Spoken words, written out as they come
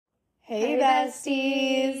Hey,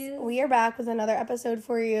 besties! We are back with another episode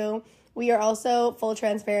for you. We are also, full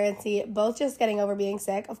transparency, both just getting over being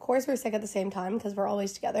sick. Of course, we're sick at the same time because we're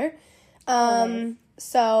always together.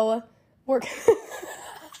 So, we're...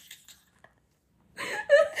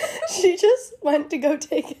 She just went to go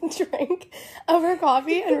take a drink of her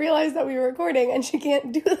coffee and realized that we were recording, and she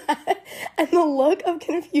can't do that. And the look of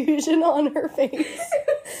confusion on her face.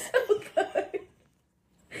 So good.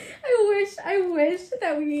 I wish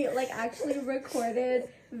that we, actually recorded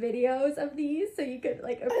videos of these so you could,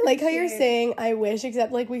 appreciate. I like how you're saying, I wish,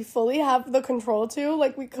 except, we fully have the control to,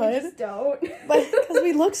 we could. We just don't. But, because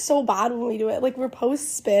we look so bad when we do it. We're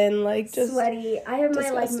post-spin, just sweaty. I have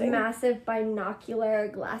disgusting. my, massive binocular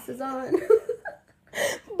glasses on.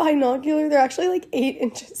 Binocular, they're actually, 8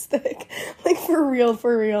 inches thick. For real.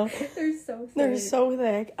 They're so thick. They're so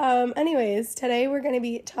thick. Anyways, today we're going to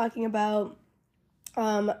be talking about,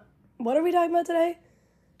 what are we talking about today?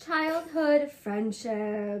 Childhood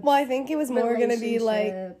friendships. Well, I think it was more going to be,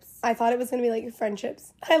 I thought it was going to be,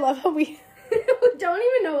 friendships. I love how we... we don't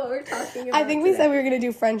even know what we're talking about. I think we said we were going to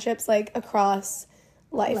do friendships, across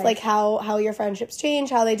life. How your friendships change,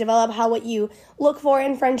 how they develop, what you look for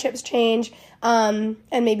in friendships change, and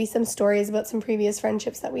maybe some stories about some previous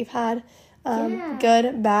friendships that we've had.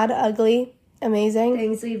 Good, bad, ugly, amazing.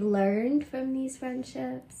 Things we've learned from these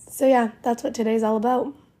friendships. So, yeah, that's what today's all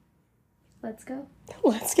about. Let's go.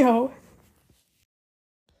 Let's go.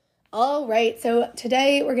 All right, so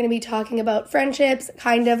today we're going to be talking about friendships,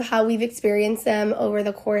 kind of how we've experienced them over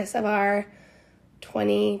the course of our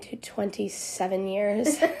 20 to 27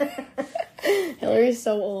 years. Hillary's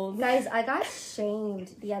so old. Guys, I got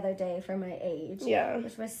shamed the other day for my age. Yeah.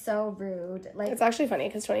 Which was so rude. It's actually funny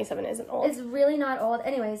because 27 isn't old. It's really not old.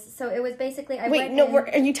 Anyways, so it was basically...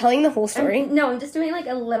 are you telling the whole story? I'm just doing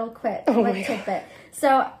a little quick my tidbit. God.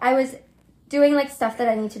 So I was doing stuff that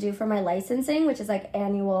I need to do for my licensing, which is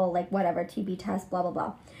annual whatever TB test, blah blah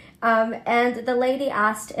blah. And the lady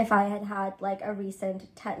asked if I had a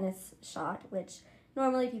recent tetanus shot, which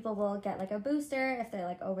normally people will get a booster if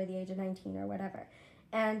they're over the age of 19 or whatever.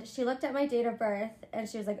 And she looked at my date of birth and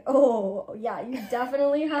she was like, "Oh yeah, you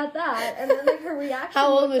definitely had that." And then her reaction. How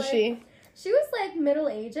old was she? She was Middle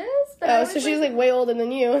ages. But so she was way older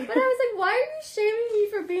than you. But I was why are you shaming me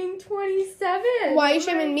for being 27? Why are you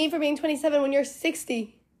shaming me for being 27 when you're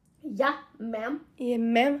 60? Yeah, ma'am. Yeah,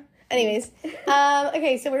 ma'am. Anyways,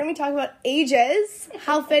 okay, so we're going to be talking about ages.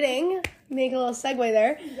 How fitting. Make a little segue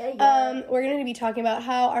there. Yeah. We're going to be talking about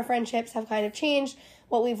how our friendships have kind of changed,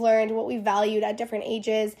 what we've learned, what we've valued at different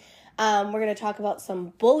ages. We're going to talk about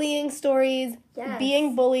some bullying stories,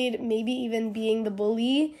 being bullied, maybe even being the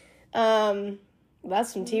bully.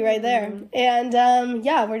 That's some tea right there. And,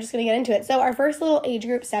 we're just going to get into it. So our first little age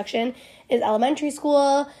group section is elementary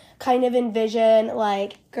school. Kind of envision,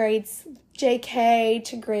 grades JK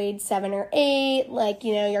to grade 7 or 8.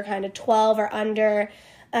 You're kind of 12 or under.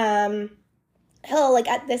 At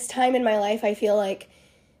this time in my life, I feel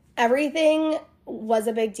everything was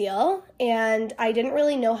a big deal. And I didn't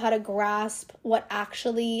really know how to grasp what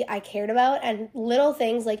actually I cared about. And little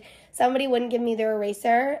things, somebody wouldn't give me their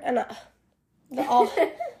eraser, and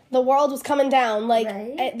the world was coming down.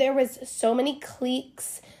 Right? There was so many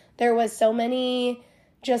cliques. There was so many,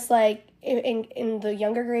 just in the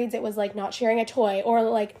younger grades, it was not sharing a toy,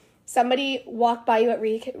 or somebody walked by you at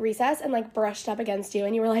recess and brushed up against you,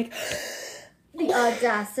 and you were the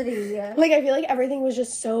audacity. I feel everything was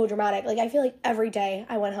just so dramatic. I feel every day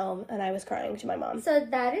I went home and I was crying to my mom. So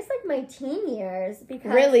that is my teen years,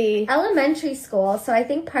 because really elementary school. So I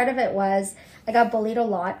think part of it was I got bullied a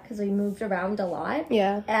lot because we moved around a lot.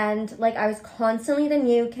 Yeah. And I was constantly the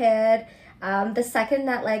new kid. The second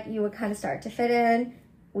that you would kind of start to fit in,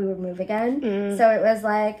 we would move again. So it was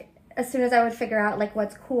as soon as I would figure out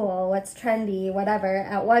what's cool, what's trendy, whatever,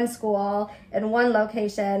 at one school, in one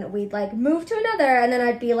location, we'd move to another, and then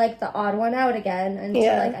I'd be the odd one out again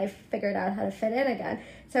until I figured out how to fit in again.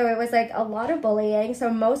 So it was a lot of bullying. So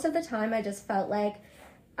most of the time I just felt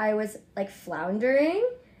I was floundering,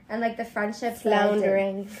 and the friendships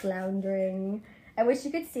floundering. I wish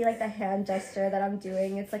you could see the hand gesture that I'm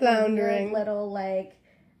doing. It's floundering. A weird little I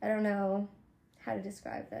don't know how to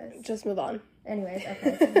describe this. Just move on. Anyways,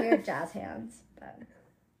 okay, so weird jazz hands. But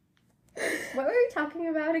what were we talking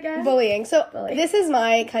about again? Bullying. So This is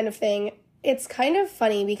my kind of thing. It's kind of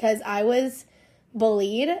funny because I was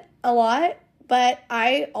bullied a lot, but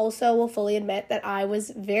I also will fully admit that I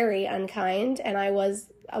was very unkind and I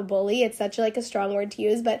was a bully. It's such a strong word to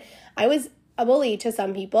use, but I was a bully to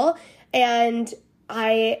some people, and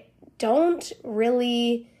I don't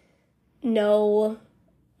really know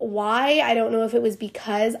why. I don't know if it was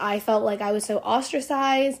because I felt like I was so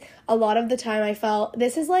ostracized. A lot of the time I felt,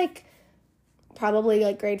 this is like probably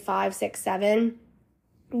like grade 5, 6, 7,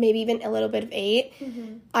 maybe even a little bit of 8.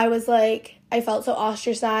 I was like, I felt so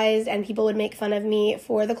ostracized, and people would make fun of me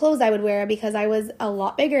for the clothes I would wear because I was a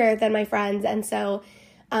lot bigger than my friends. And so,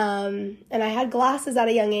 and I had glasses at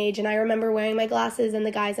a young age, and I remember wearing my glasses and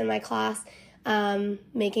the guys in my class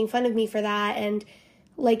making fun of me for that. And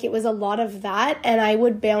like, it was a lot of that, and I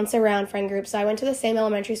would bounce around friend groups. So I went to the same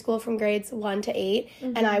elementary school from grades 1 to 8,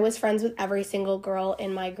 and I was friends with every single girl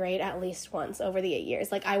in my grade at least once over the 8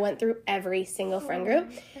 years. Like, I went through every single friend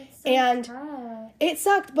group, and it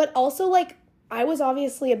sucked, but also, like, I was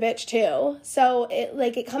obviously a bitch too. So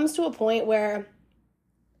it comes to a point where,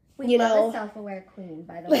 we love a self-aware queen,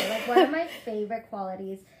 by the way. Like, one of my favorite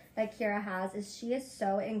qualities that Kira has is she is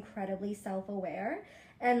so incredibly self-aware.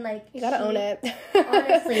 And, like, you gotta own it.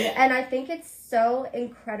 Honestly. And I think it's so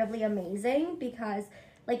incredibly amazing because,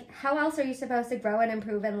 like, how else are you supposed to grow and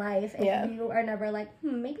improve in life if you are never like,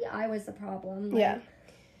 maybe I was the problem? Like,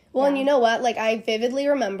 Well, and you know what? Like, I vividly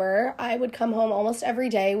remember I would come home almost every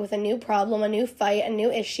day with a new problem, a new fight, a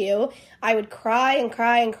new issue. I would cry and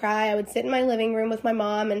cry and cry. I would sit in my living room with my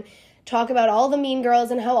mom and talk about all the mean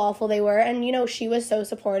girls and how awful they were. And, you know, she was so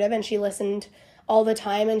supportive, and she listened all the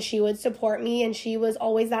time, and she would support me, and she was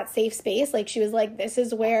always that safe space. Like, she was like, this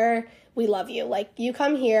is where we love you. Like, you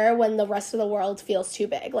come here when the rest of the world feels too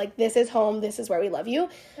big. Like, this is home. This is where we love you.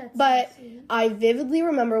 But I vividly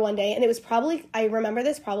remember one day, and it was probably, I remember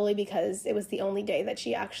this probably because it was the only day that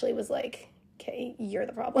she actually was like, okay, you're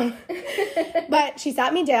the problem. But she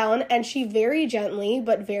sat me down, and she very gently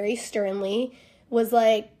but very sternly was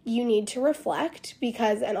like, you need to reflect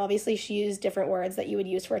because, and obviously she used different words that you would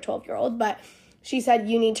use for a 12-year-old, but she said,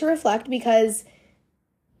 you need to reflect because,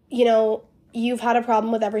 you know, you've had a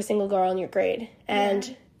problem with every single girl in your grade.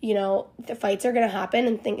 And, you know, the fights are going to happen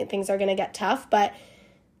and things are going to get tough. But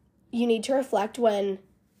you need to reflect when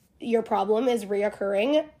your problem is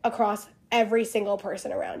reoccurring across every single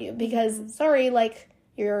person around you. Because, sorry, like,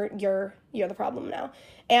 you're the problem now.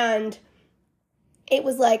 And it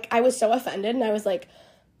was like, I was so offended. And I was like,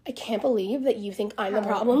 I can't believe that you think I'm the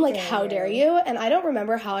problem. Like, how dare you? And I don't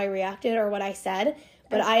remember how I reacted or what I said,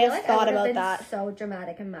 but I have thought about that. So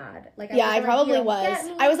dramatic and mad. Like, I probably was.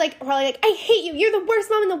 I was like, probably like, I hate you. You're the worst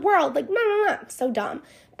mom in the world. Like, no. So dumb.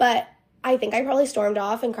 But I think I probably stormed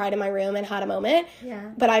off and cried in my room and had a moment. Yeah.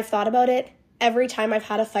 But I've thought about it every time I've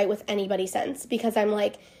had a fight with anybody since, because I'm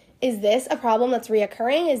like, is this a problem that's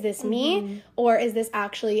reoccurring? Is this me? Or is this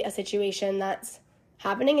actually a situation that's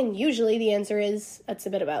happening? And usually the answer is it's a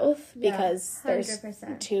bit of both, because there's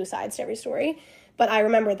 2 sides to every story. But I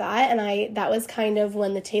remember that, and that was kind of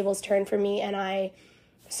when the tables turned for me, and I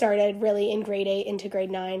started really in grade 8 into grade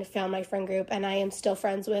 9, found my friend group, and I am still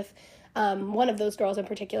friends with one of those girls in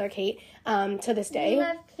particular, Kate, to this day.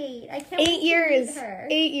 I love Kate. I can't wait to meet her.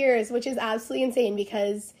 8 years, which is absolutely insane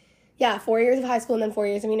because, 4 years of high school and then 4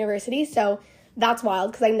 years of university, so that's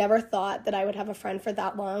wild because I never thought that I would have a friend for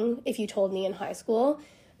that long if you told me in high school.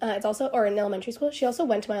 It's also, or in elementary school. She also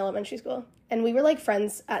went to my elementary school. And we were, like,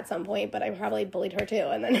 friends at some point, but I probably bullied her too,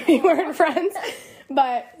 and then we weren't friends.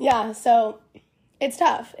 But, so it's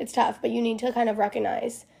tough. It's tough, but you need to kind of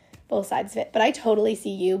recognize both sides of it. But I totally see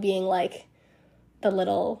you being, like, the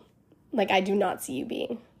little, like, I do not see you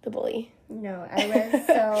being the bully. No, I was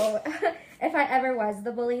so... If I ever was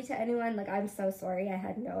the bully to anyone, like, I'm so sorry. I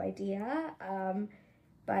had no idea.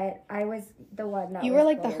 But I was the one that you were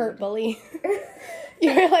like bullied. The hurt bully.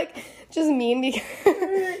 You were like just mean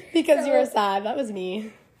because you were sad. That was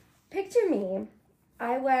me. Picture me.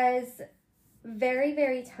 I was very,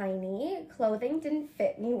 very tiny. Clothing didn't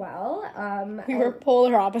fit me well. We were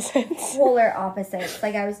polar opposites. Polar opposites.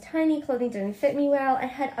 Like, I was tiny. Clothing didn't fit me well. I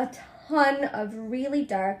had a ton of really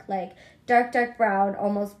dark, like, dark brown,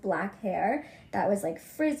 almost black hair that was, like,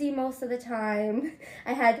 frizzy most of the time.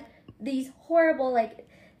 I had these horrible, like,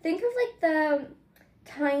 think of, like, the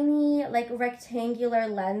tiny, like, rectangular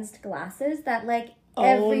lensed glasses that, like,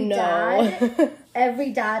 every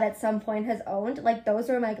dad at some point has owned. Like, those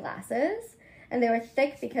were my glasses, and they were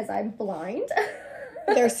thick because I'm blind.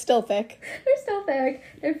 They're still thick. They're still thick.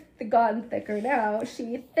 They've gotten thicker now.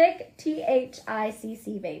 She thick,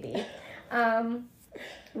 THICC, baby.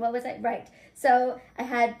 What was I? Right. So I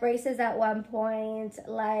had braces at one point.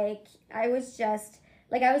 Like, I was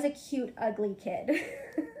a cute, ugly kid.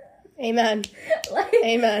 Amen. Like,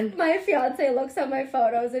 amen. My fiance looks at my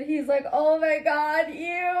photos and he's like, oh my God,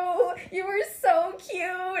 you were so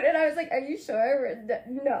cute. And I was like, are you sure?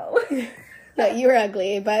 No. No, you were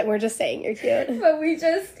ugly, but we're just saying you're cute. But we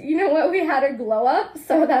just, you know what, we had a glow up,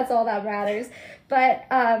 so that's all that matters. But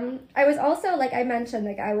I was also, like I mentioned,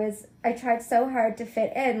 like I tried so hard to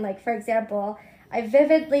fit in. Like, for example, I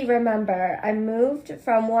vividly remember I moved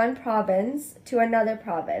from one province to another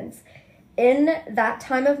province. In that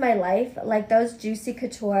time of my life, like, those Juicy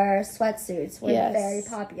Couture sweatsuits were very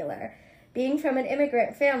popular. Being from an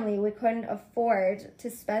immigrant family, we couldn't afford to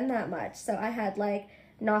spend that much. So I had, like,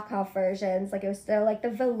 knockoff versions. Like, it was still, like, the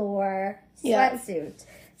velour sweatsuit.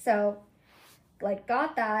 So, like,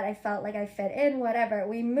 got that. I felt like I fit in, whatever.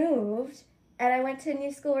 We moved, and I went to a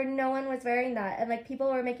new school where no one was wearing that. And, like, people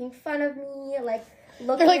were making fun of me, like,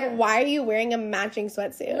 they're like, why are you wearing a matching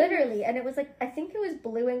sweatsuit? Literally. And it was, like, I think it was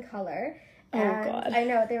blue in color. And oh, God. I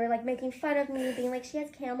know. They were, like, making fun of me, being like, she has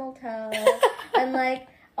camel toe. And, like,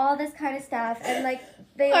 all this kind of stuff. And, like,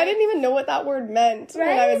 they... I didn't even know what that word meant when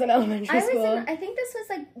I was in elementary school. I think this was,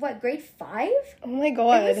 like, what, grade 5? Oh, my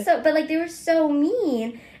God. It was but, like, they were so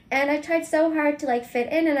mean. And I tried so hard to, like,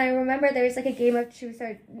 fit in. And I remember there was, like, a game of Truth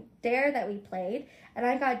or Dare that we played. And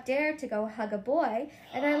I got dared to go hug a boy.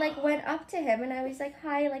 And I, like, went up to him. And I was like,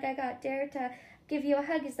 hi, like, I got dared to give you a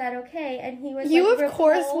hug. Is that okay? And he was, you, like, of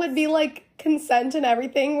course, would be, like, consent and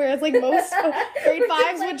everything. Whereas, like, most grade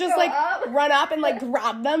 5s would just, like, run up and, like,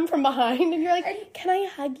 grab them from behind. And you're like, can I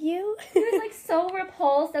hug you? He was, like, so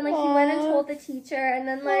repulsed. And, like, he went and told the teacher. And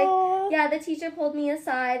then, like, the teacher pulled me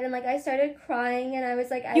aside. And, like, I started crying. And I was,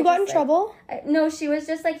 like... You got in trouble? No, she was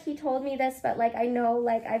just, like, he told me this. But, like, I know,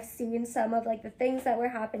 like, I've seen some of, like, the things that were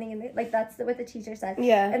happening. And, like, that's what the teacher said.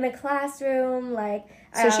 Yeah. In the classroom, like...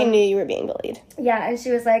 So she knew you were being bullied. Yeah, and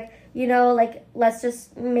she was like, you know, like, let's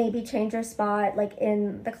just maybe change your spot, like,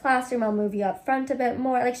 in the classroom. I'll move you up front a bit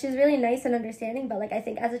more. Like, she was really nice and understanding, but, like, I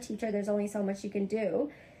think as a teacher, there's only so much you can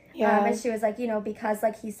do. Yeah. And she was like, you know, because,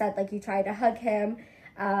 like, he said, like, you tried to hug him.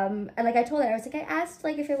 And, like, I told her, I was like, I asked,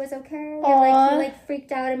 like, if it was okay. And, like, he, like,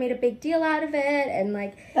 freaked out and made a big deal out of it. And,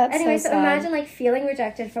 like, anyway, so imagine, like, feeling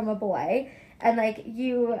rejected from a boy. And, like,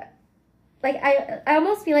 you... Like, I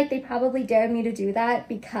almost feel like they probably dared me to do that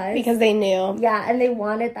because they knew. Yeah, and they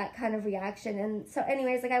wanted that kind of reaction. And so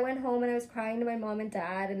anyways, like, I went home and I was crying to my mom and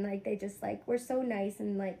dad. And, like, they just, like, were so nice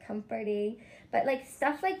and, like, comforting. But, like,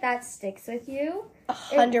 stuff like that sticks with you.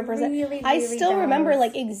 100%. Really, I still remember,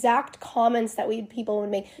 like, exact comments that people would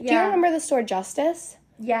make. Yeah. Do you remember the store Justice?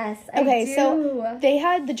 Yes, I do. So they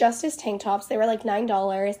had the Justice tank tops. They were, like,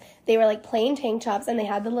 $9. They were, like, plain tank tops, and they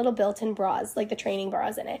had the little built-in bras, like the training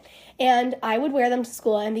bras in it. And I would wear them to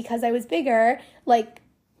school, and because I was bigger, like,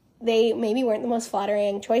 they maybe weren't the most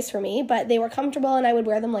flattering choice for me, but they were comfortable, and I would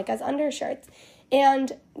wear them, like, as undershirts.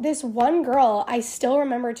 And this one girl, I still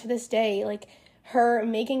remember to this day, like, her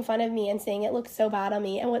making fun of me and saying it looked so bad on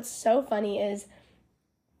me. And what's so funny is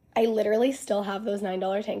I literally still have those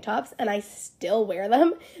 $9 tank tops, and I still wear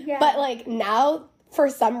them. Yeah. But, like, now, for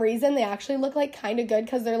some reason, they actually look, like, kind of good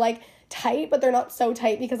because they're, like, tight, but they're not so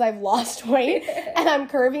tight because I've lost weight, and I'm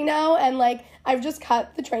curvy now, and, like, I've just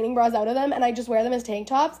cut the training bras out of them, and I just wear them as tank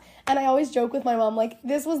tops, and I always joke with my mom, like,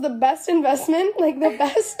 this was the best investment, like, the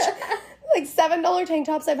best... like, $7 tank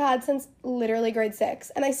tops I've had since literally grade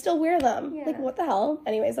 6, and I still wear them. Yeah. Like, what the hell?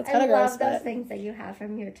 Anyways, that's kind of gross. I love those things that you have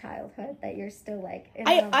from your childhood that you're still, like...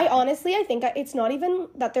 I honestly, I think it's not even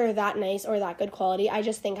that they're that nice or that good quality. I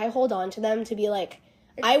just think I hold on to them to be, like,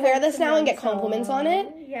 I wear this now and get compliments on it,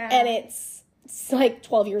 and it's like,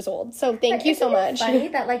 12 years old. So thank you so much. It's funny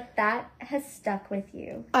that, like, that has stuck with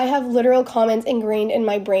you. I have literal comments ingrained in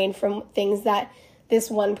my brain from things that... this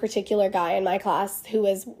one particular guy in my class who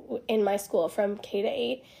was in my school from K to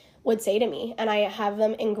 8 would say to me, and I have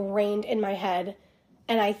them ingrained in my head,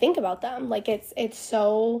 and I think about them. Like, it's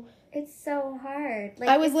so hard. Like,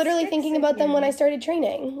 I was literally thinking about them when I started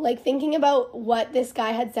training. Like, thinking about what this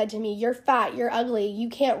guy had said to me, you're fat, you're ugly, you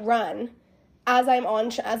can't run, as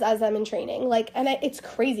I'm in training. Like, and it's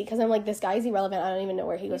crazy, because I'm like, this guy's irrelevant. I don't even know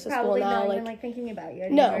where he goes to school now. Probably not even thinking about you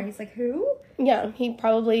anymore. No. He's like, who? Yeah, he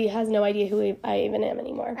probably has no idea who I even am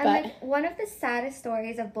anymore. And, like, one of the saddest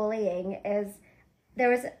stories of bullying is there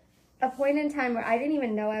was a point in time where I didn't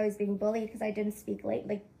even know I was being bullied because I didn't speak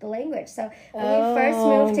the language. So when we first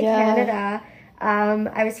moved to Canada,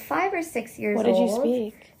 I was 5 or 6 years old. What did you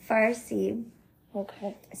speak? Farsi.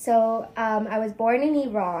 Okay. So I was born in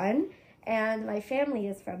Iran, and my family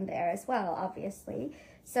is from there as well, obviously.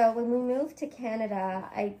 So when we moved to Canada,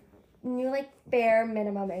 I knew, like, bare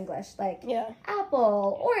minimum English, like,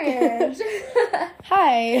 apple, orange.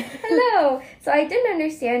 Hi. Hello. So I didn't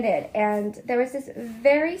understand it, and there was this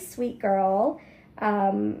very sweet girl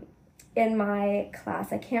in my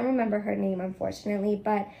class. I can't remember her name, unfortunately,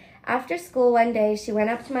 but after school one day, she went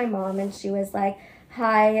up to my mom, and she was like,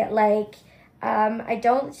 hi, like, I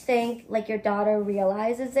don't think, like, your daughter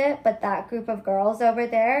realizes it, but that group of girls over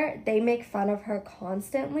there, they make fun of her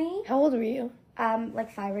constantly. How old were you?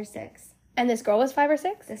 Like 5 or 6. And this girl was 5 or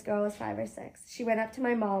 6? This girl was 5 or 6. She went up to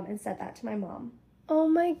my mom and said that to my mom. Oh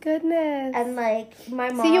my goodness. And, like, my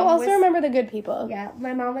mom So you also remember the good people. Yeah,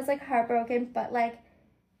 my mom was, like, heartbroken, but, like,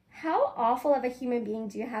 how awful of a human being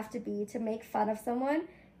do you have to be to make fun of someone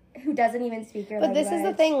who doesn't even speak your language? But this is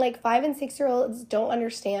the thing, like, 5 and 6-year-olds don't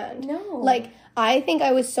understand. No. Like, I think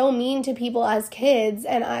I was so mean to people as kids,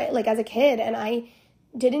 and as a kid, and I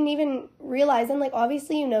didn't even realize, and, like,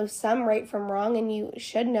 obviously you know some right from wrong, and you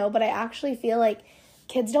should know, but I actually feel like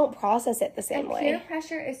kids don't process it the same way. Peer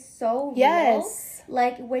pressure is so real. Yes.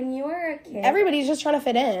 Like, when you were a kid, everybody's just trying to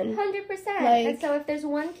fit in. 100%. Like, and so if there's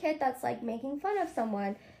one kid that's, like, making fun of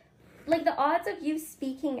someone, like, the odds of you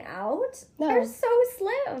speaking out are so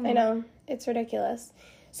slim. I know. It's ridiculous.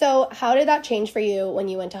 So how did that change for you when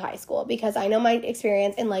you went to high school? Because I know my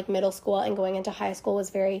experience in, like, middle school and going into high school was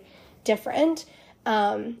very different.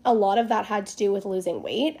 A lot of that had to do with losing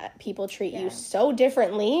weight. People treat you so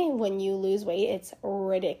differently when you lose weight. It's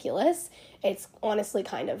ridiculous. It's honestly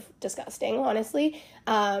kind of disgusting, honestly.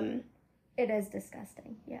 It is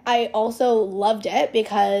disgusting, yeah. I also loved it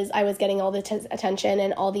because I was getting all the attention,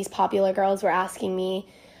 and all these popular girls were asking me,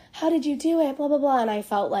 how did you do it, blah, blah, blah. And I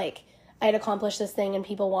felt like I had accomplished this thing and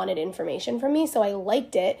people wanted information from me, so I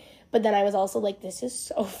liked it. But then I was also like, this is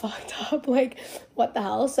so fucked up. Like, what the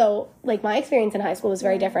hell? So, like, my experience in high school was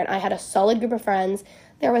very different. I had a solid group of friends.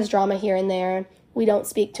 There was drama here and there. We don't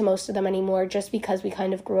speak to most of them anymore just because we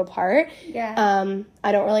kind of grew apart. Yeah.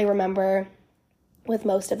 I don't really remember with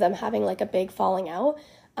most of them having, like, a big falling out.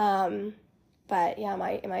 But, yeah,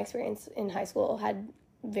 my experience in high school had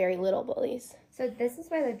very little bullies. So this is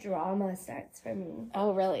where the drama starts for me.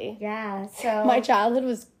 Oh, really? Yeah, so... My childhood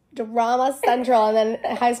was drama central, and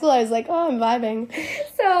then high school I was like, oh, I'm vibing.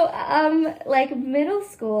 So, like, middle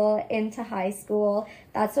school into high school,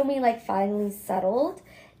 that's when we, like, finally settled,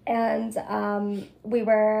 and we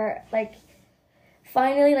were, like,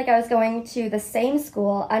 finally, like, I was going to the same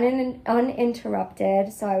school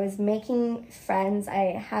uninterrupted, so I was making friends.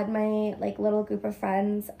 I had my, like, little group of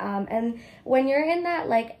friends, and when you're in that,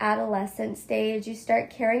 like, adolescent stage, you start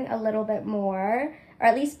caring a little bit more. Or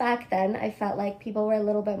at least back then, I felt like people were a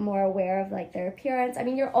little bit more aware of, like, their appearance. I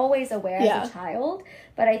mean, you're always aware as a child,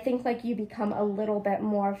 but I think, like, you become a little bit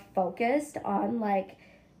more focused on, like,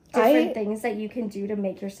 different things that you can do to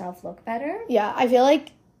make yourself look better. Yeah, I feel like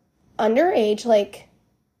underage, like,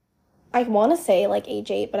 I want to say, like, age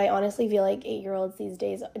 8, but I honestly feel like 8-year-olds these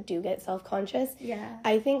days do get self-conscious. Yeah.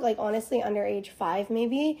 I think, like, honestly, under age 5,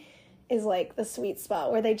 maybe, is, like, the sweet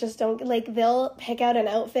spot where they just don't, like, they'll pick out an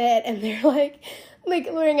outfit and they're, like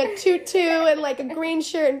wearing a tutu and, like, a green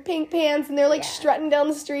shirt and pink pants, and they're, like, strutting down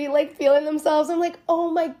the street, like, feeling themselves. I'm like,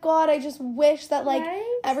 oh my God, I just wish that, like,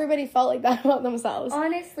 everybody felt like that about themselves.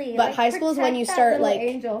 Honestly. But like, high school is when you start, like,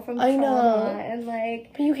 angel from I know. And,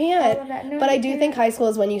 like, but you can't. No, but I do think high school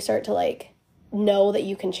is when you start to, like, know that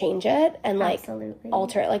you can change it and, like,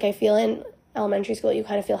 alter it. Like, I feel in elementary school, you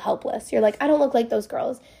kind of feel helpless. You're like, I don't look like those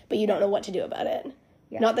girls, but you don't know what to do about it.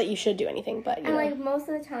 Yeah. Not that you should do anything, but, you know. Like, most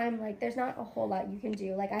of the time, like, there's not a whole lot you can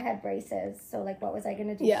do. Like, I had braces, so, like, what was I going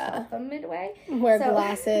to do? Stop them midway? Wear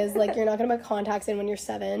glasses. Like, you're not going to put contacts in when you're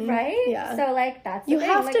 7. Right? Yeah. So, like, that's the you thing.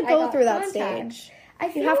 have like, to go through that stage. I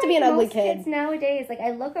feel you have like to be an ugly most kid. Kids nowadays, like,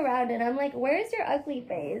 I look around and I'm like, where's your ugly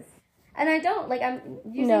phase? And I don't, like, I'm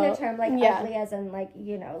using the term, like, ugly as in, like,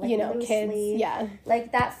 you know, like, loose kids, sleeve.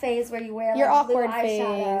 Like, that phase where you wear, like, your blue awkward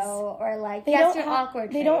eyeshadow, phase. or, like, your awkward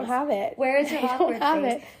phase. They don't have it. Where is your awkward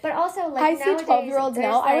phase? But also, like, I see 12-year-olds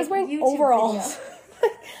now. Like, I was wearing overalls.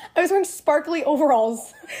 I was wearing sparkly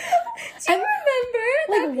overalls. Do you remember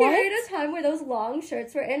that like, period of time where those long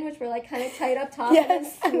shirts were in, which were, like, kind of tight up top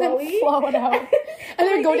and then flow it out? And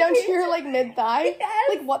they would go down to your, like, mid-thigh? Yes.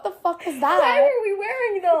 Like, what the fuck was that? Why were we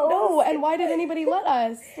wearing those? No, and why did anybody let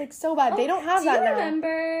us? Like, so bad. They don't have that now. Do you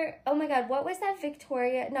remember, oh my God, what was that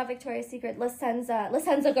not Victoria's Secret, La Senza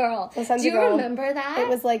girl. Do you remember that? It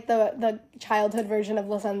was, like, the childhood version of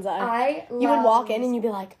La Senza. You would walk in and you'd be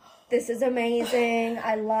like, this is amazing.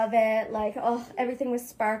 I love it. Like, oh, everything was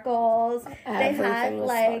sparkles. Everything was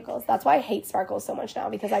sparkles. That's why I hate sparkles so much now,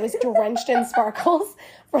 because I was drenched in sparkles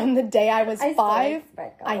from the day I was 5.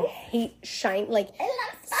 I hate shine. Like, I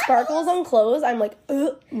love sparkles on clothes. I'm like,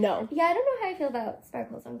 ugh, no. Yeah, I don't know how I feel about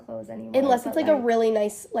sparkles on clothes anymore. Unless it's like a really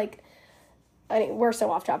nice, like, we're so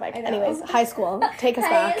off topic. Anyways, high school. Take us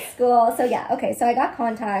back. High school. So yeah, okay. So I got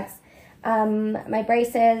contacts. My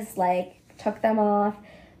braces, like, took them off.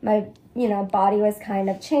 My body was kind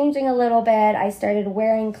of changing a little bit. I started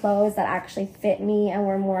wearing clothes that actually fit me and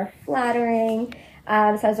were more flattering. So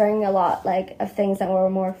I was wearing a lot, like, of things that were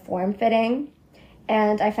more form-fitting.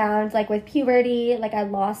 And I found, like, with puberty, like, I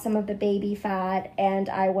lost some of the baby fat, and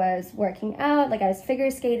I was working out. Like, I was figure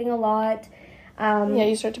skating a lot.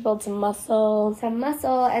 You start to build some muscle.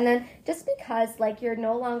 And then just because, like, you're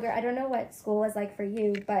no longer, I don't know what school was like for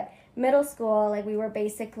you, but middle school, like, we were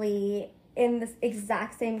basically in the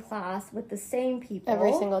exact same class with the same people.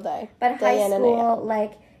 Every single day. But high school,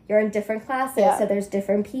 like, you're in different classes, so there's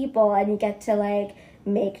different people, and you get to, like,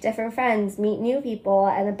 make different friends, meet new people,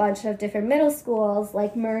 and a bunch of different middle schools,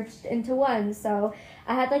 like, merged into one. So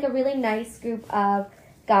I had, like, a really nice group of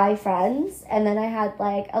guy friends, and then I had,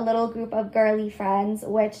 like, a little group of girly friends,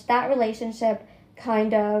 which that relationship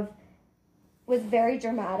kind of was very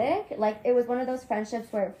dramatic. Like, it was one of those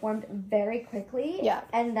friendships where it formed very quickly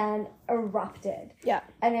and then erupted.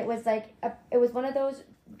 And it was like it was one of those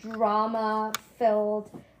drama filled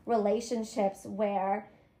relationships where,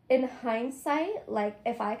 in hindsight, like,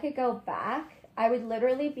 if I could go back, I would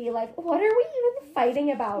literally be like, what are we even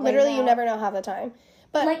fighting about? Literally, right now? You never know half the time.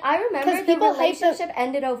 But, like, I remember the relationship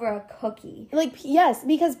ended over a cookie. Like, yes,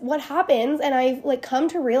 because what happens, and I've, like, come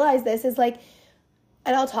to realize this, is, like,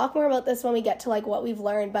 and I'll talk more about this when we get to, like, what we've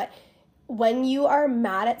learned, but when you are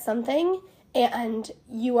mad at something and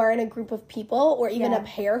you are in a group of people or even a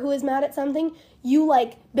pair who is mad at something, you,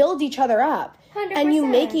 like, build each other up. 100%. And you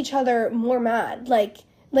make each other more mad. Like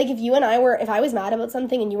if you and I were, if I was mad about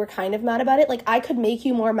something and you were kind of mad about it, like, I could make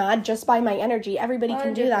you more mad just by my energy. Everybody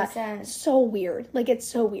can do that. 100%. So weird. Like, it's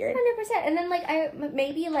so weird. 100%. And then, like,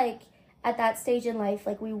 maybe, like, at that stage in life,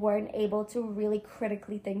 like, we weren't able to really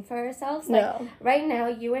critically think for ourselves. Like, right now,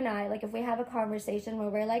 you and I, like, if we have a conversation where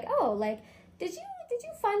we're like, oh, like, did you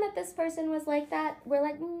find that this person was like that? We're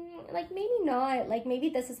like, like, maybe not. Like, maybe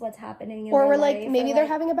this is what's happening in or we're life. like, maybe they're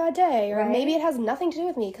having a bad day, or right? maybe it has nothing to do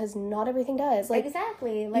with me, because not everything does. Like,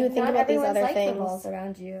 exactly. Like, you would think not about these everyone's other like things. the balls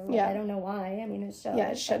around you. Like, I don't know why. I mean, it should. Yeah,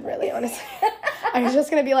 it should really, honestly. I was just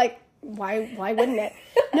gonna be like, why wouldn't it?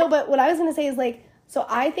 No, but what I was gonna say is, like, so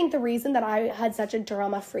I think the reason that I had such a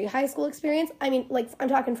drama-free high school experience, I mean, like, I'm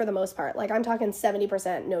talking for the most part, like, I'm talking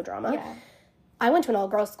 70% no drama. Yeah. I went to an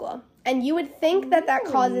all-girls school, and you would think that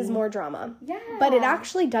causes more drama. Yeah. But it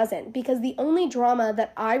actually doesn't, because the only drama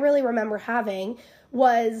that I really remember having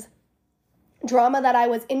was drama that I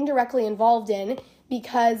was indirectly involved in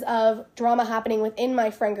because of drama happening within my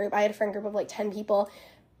friend group. I had a friend group of, like, 10 people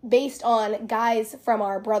based on guys from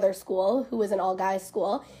our brother school, who was an all-guys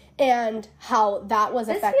school, and how that was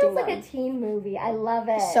affecting them. This feels like a teen movie. I love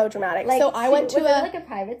it. So dramatic. Like, so I went to was it like a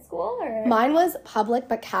private school, or? Mine was public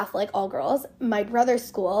but Catholic, all girls. My brother's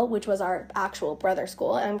school, which was our actual brother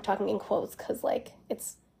school, and I'm talking in quotes because, like,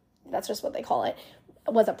 that's just what they call it,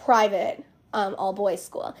 was a private all boys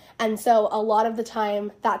school. And so a lot of the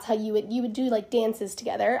time, that's how you would do, like, dances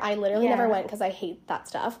together. I literally never went because I hate that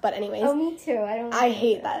stuff. But anyways. Oh, me too. I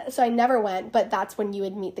hate that. So I never went, but that's when you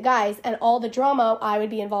would meet the guys. And all the drama I would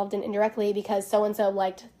be involved in indirectly because so-and-so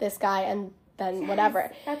liked this guy and then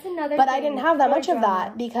whatever. That's another But thing. I didn't have that much of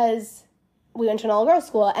that because we went to an all-girls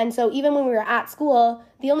school. And so even when we were at school,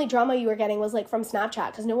 the only drama you were getting was, like, from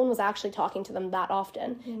Snapchat because no one was actually talking to them that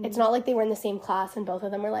often. Mm. It's not like they were in the same class and both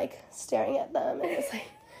of them were, like, staring at them. And it was like,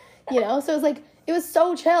 you know? So it was, like, it was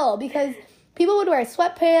so chill because people would wear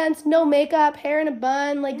sweatpants, no makeup, hair in a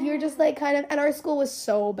bun. Like, you're just, like, kind of... And our school was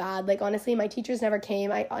so bad. Like, honestly, my teachers never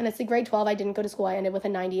came. Honestly, grade 12, I didn't go to school. I ended with a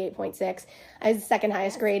 98.6. I was the second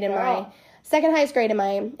highest grade in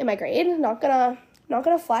my grade. Not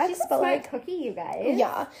gonna flex, she's a but, smart like, cookie, you guys.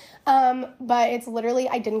 Yeah. But it's literally,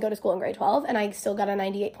 I didn't go to school in grade 12 and I still got a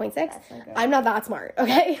 98.6. I'm not that smart,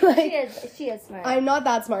 okay? Like, she is smart. I'm not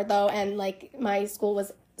that smart though, and, like, my school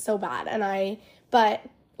was so bad, but,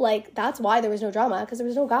 like, that's why there was no drama, because there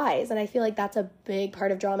was no guys, and I feel like that's a big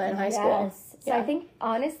part of drama in high school. So I think,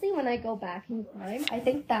 honestly, when I go back in time, I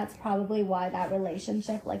think that's probably why that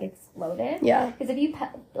relationship, like, exploded. Yeah. Because if you,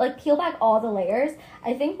 like, peel back all the layers,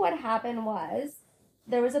 I think what happened was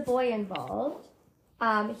there was a boy involved.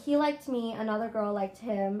 He liked me, another girl liked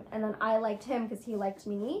him, and then I liked him because he liked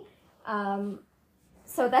me.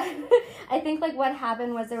 So that, I think, like, what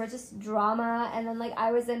happened was there was just drama, and then, like,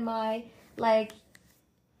 I was in my, like,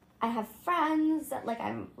 I have friends, like,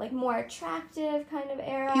 I'm, like, more attractive kind of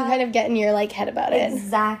era. You kind of get in your, like, head about it.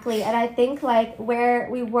 Exactly. And I think, like, where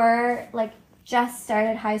we were, like, just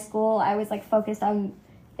started high school, I was, like, focused on,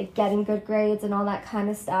 like, getting good grades and all that kind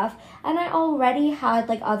of stuff. And I already had,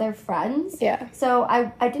 like, other friends. Yeah. So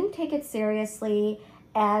I didn't take it seriously,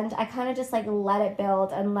 and I kind of just, like, let it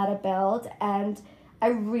build. And I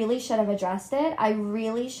really should have addressed it. I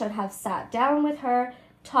really should have sat down with her,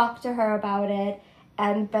 talked to her about it,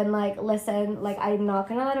 and been like, listen, like, I'm not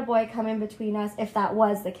gonna let a boy come in between us if that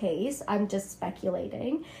was the case. I'm just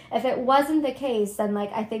speculating. If it wasn't the case, then,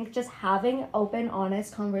 like, I think just having open,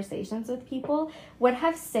 honest conversations with people would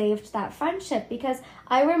have saved that friendship. Because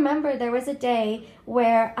I remember there was a day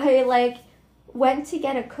where I, like, went to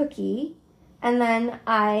get a cookie, and then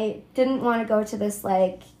I didn't want to go to this,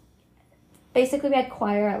 like, basically we had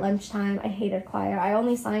choir at lunchtime. I hated choir. I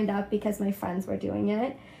only signed up because my friends were doing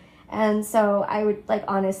it. And so I would, like,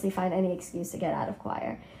 honestly find any excuse to get out of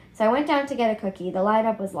choir. So I went down to get a cookie. The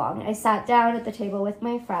lineup was long. I sat down at the table with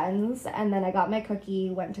my friends, and then I got my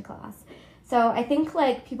cookie, went to class. So I think,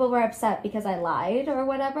 like, people were upset because I lied or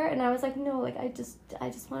whatever. And I was like, no, like, I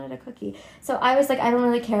just wanted a cookie. So I was like, I don't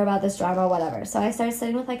really care about this drama or whatever. So I started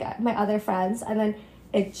sitting with, like, my other friends, and then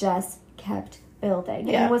it just kept building.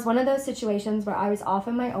 Yeah. And it was one of those situations where I was off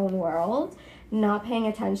in my own world, not paying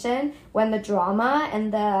attention, when the drama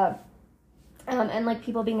and the and like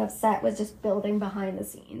people being upset was just building behind the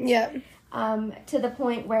scenes. Yeah. To the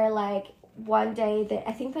point where, like, one day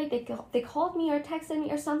I think like they called me or texted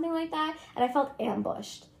me or something like that, and I felt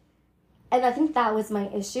ambushed. And I think that was my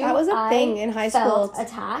issue. That was a thing in high school. Felt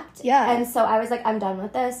attacked. Yeah. And so I was like, I'm done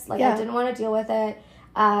with this. Like, I didn't want to deal with it.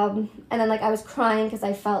 And then, like, I was crying because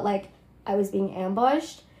I felt like I was being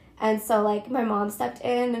ambushed. And so, like, my mom stepped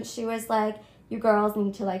in, and she was like, you girls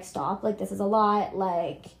need to, like, stop. Like, this is a lot.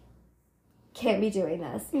 Like, can't be doing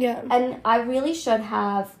this. Yeah. And I really should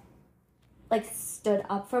have, like, stood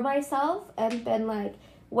up for myself and been like,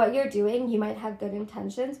 what you're doing, you might have good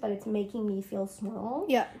intentions, but it's making me feel small.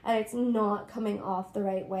 Yeah. And it's not coming off the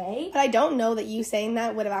right way. But I don't know that you saying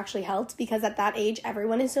that would have actually helped, because at that age,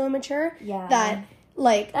 everyone is so immature. Yeah. That,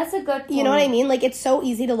 like... That's a good point. You know what I mean? Like, it's so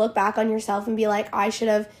easy to look back on yourself and be like, I should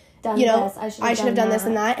have... done you know, this. I should have done this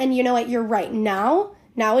and that. And you know what? You're right.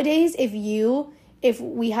 Nowadays, if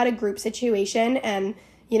we had a group situation and,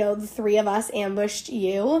 you know, the three of us ambushed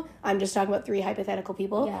you, I'm just talking about three hypothetical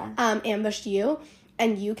people, ambushed you,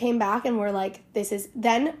 and you came back and were like,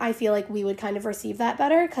 then I feel like we would kind of receive that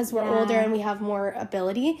better because we're older and we have more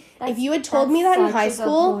ability. If you had told me that in high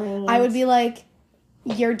school, I would be like,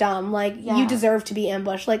 you're dumb. Like, you deserve to be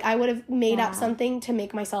ambushed. Like, I would have made up something to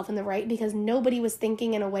make myself in the right, because nobody was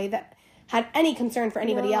thinking in a way that had any concern for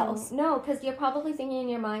anybody else. No, because you're probably thinking in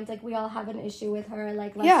your mind, like, we all have an issue with her.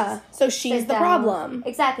 Like, let's just so she's the problem.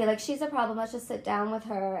 Exactly. Like, she's the problem. Let's just sit down with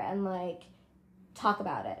her and, like, talk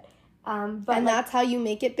about it. But and like, that's how you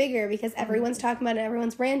make it bigger, because everyone's talking about it.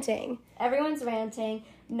 Everyone's ranting.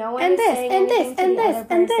 No one is saying anything to the other person.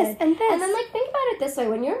 And this. And then, like, think about it this way.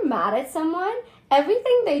 When you're mad at someone,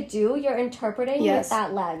 everything they do, you're interpreting with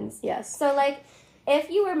that lens. Yes. So, like, if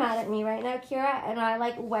you were mad at me right now, Kira, and I,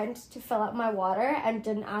 like, went to fill up my water and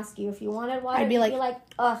didn't ask you if you wanted water, I'd be like,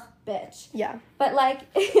 ugh, bitch. Yeah. But, like,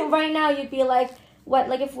 right now you'd be like, what,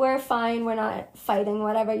 like, if we're fine, we're not fighting,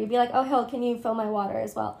 whatever, you'd be like, oh, Hill, can you fill my water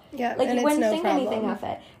as well? Yeah, like, and you wouldn't think problem. anything of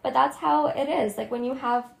it. But that's how it is. Like, when you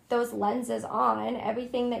have those lenses on,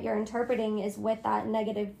 everything that you're interpreting is with that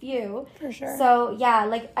negative view. For sure. So, yeah,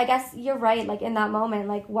 like, I guess you're right. Like, in that moment,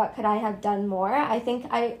 like, what could I have done more? I think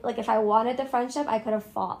if I wanted the friendship, I could have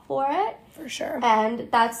fought for it. For sure.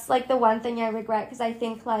 And that's, like, the one thing I regret, because I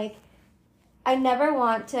think, like, I never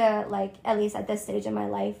want to, like, at least at this stage in my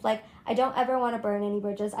life, like, I don't ever want to burn any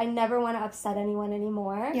bridges. I never want to upset anyone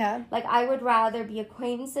anymore. Yeah. Like, I would rather be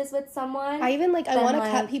acquaintances with someone. I even, like, I want to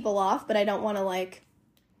cut people off, but I don't want to, like,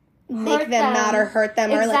 make them mad or hurt them.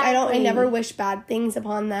 Exactly. Or, like, I never wish bad things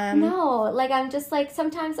upon them. No. Like, I'm just, like,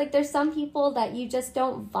 sometimes, like, there's some people that you just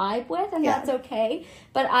don't vibe with, and that's okay.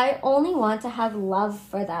 But I only want to have love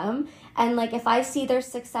for them. And, like, if I see their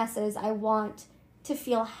successes, I want to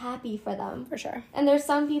feel happy for them. For sure. And there's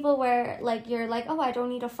some people where, like, you're like, oh, I don't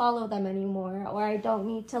need to follow them anymore, or I don't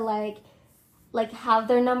need to, like have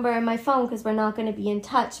their number in my phone because we're not going to be in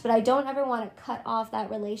touch. But I don't ever want to cut off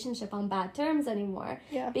that relationship on bad terms anymore.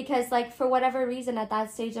 Yeah. Because, like, for whatever reason at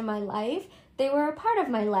that stage in my life, they were a part of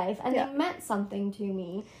my life and they meant something to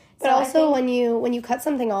me. But so also, when you cut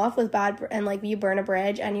something off with bad, and, like, you burn a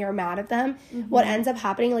bridge and you're mad at them, what ends up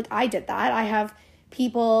happening, like, I did that. I have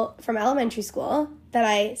people from elementary school that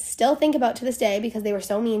I still think about to this day because they were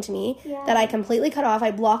so mean to me, that I completely cut off.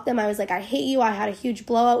 I blocked them. I was like, I hate you. I had a huge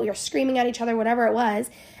blowout. We were screaming at each other, whatever it was.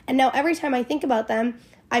 And now every time I think about them,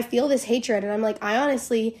 I feel this hatred. And I'm like, I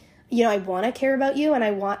honestly, you know, I want to care about you, and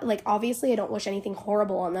I want, like, obviously I don't wish anything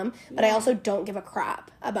horrible on them, but I also don't give a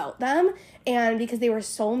crap about them. And because they were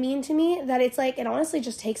so mean to me that it's like, it honestly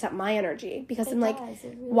just takes up my energy, because I'm like,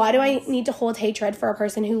 why do I need to hold hatred for a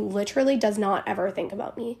person who literally does not ever think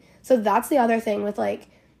about me? So that's the other thing with, like,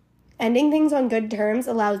 ending things on good terms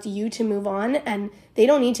allows you to move on, and they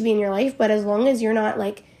don't need to be in your life, but as long as you're not,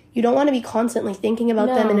 like, you don't want to be constantly thinking about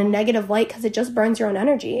them in a negative light, because it just burns your own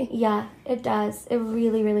energy. Yeah, it does. It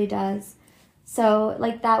really, really does. So,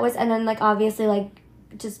 like, that was, and then, like, obviously, like,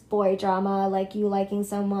 just boy drama, like, you liking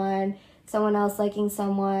someone else liking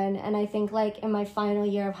someone, and I think, like, in my final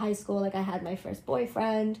year of high school, like, I had my first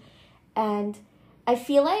boyfriend, and I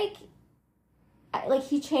feel like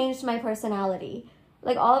he changed my personality.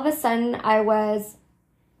 Like, all of a sudden, I was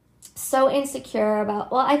so insecure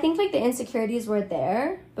about, well, I think, like, the insecurities were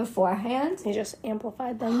there beforehand. He just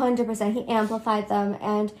amplified them. 100%. He amplified them,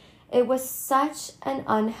 and it was such an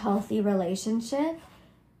unhealthy relationship.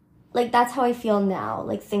 Like, that's how I feel now,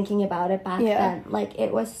 like, thinking about it back then. Like,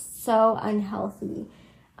 it was so unhealthy.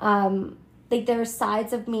 Like, there were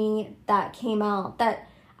sides of me that came out that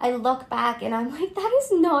I look back and I'm like, that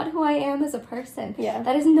is not who I am as a person. Yeah.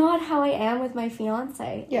 That is not how I am with my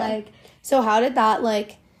fiance. Yeah. Like, so how did that,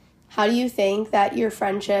 like, how do you think that your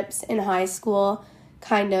friendships in high school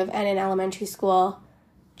kind of, and in elementary school,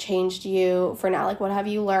 changed you for now? Like, what have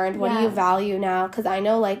you learned? What do you value now? Because I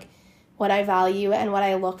know, like, what I value and what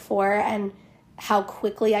I look for and how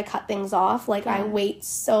quickly I cut things off. Like, I wait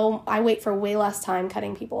for way less time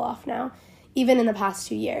cutting people off now, even in the past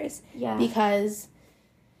 2 years. Yeah. Because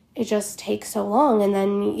it just takes so long, and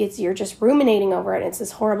then you're just ruminating over it. It's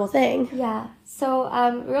this horrible thing. Yeah. So,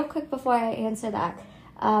 real quick before I answer that,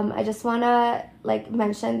 I just want to, like,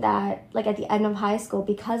 mention that, like, at the end of high school,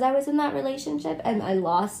 because I was in that relationship and I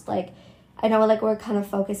lost, like, I know, like, we're kind of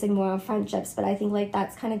focusing more on friendships, but I think, like,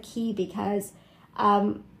 that's kind of key because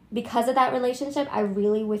of that relationship, I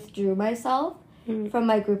really withdrew myself from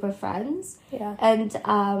my group of friends. Yeah. And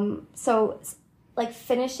so, like,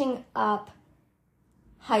 finishing up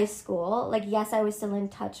high school, like, yes, I was still in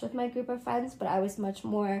touch with my group of friends, but I was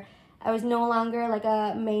no longer, like,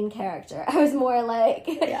 a main character. I was more, like,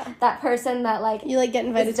 that person that, like... You, like, get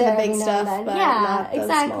invited to the big stuff, but not the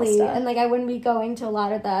small stuff. And, like, I wouldn't be going to a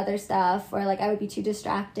lot of the other stuff, or, like, I would be too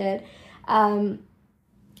distracted.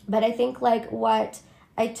 But I think, like, what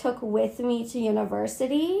I took with me to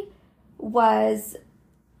university was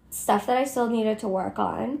stuff that I still needed to work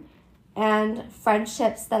on, and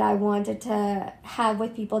friendships that I wanted to have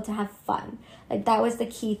with people to have fun. Like, that was the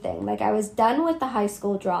key thing. Like, I was done with the high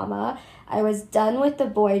school drama. I was done with the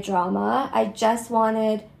boy drama. I just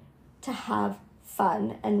wanted to have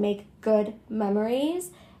fun and make good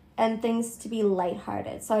memories and things to be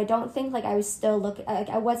lighthearted. So I don't think, like, I was still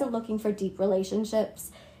I wasn't looking for deep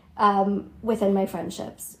relationships within my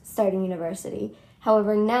friendships starting university.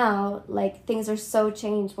 However, now, like, things are so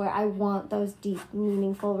changed where I want those deep,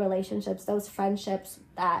 meaningful relationships, those friendships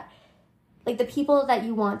that, like, the people that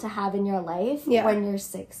you want to have in your life when you're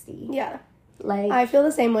 60. Yeah. Like, I feel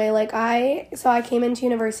the same way. Like, I came into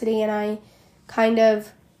university and I kind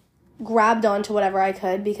of grabbed onto whatever I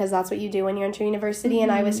could, because that's what you do when you're into university.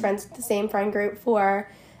 And I was friends with the same friend group for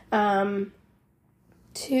 2-3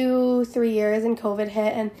 years, and COVID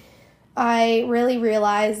hit, and I really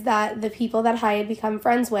realized that the people that I had become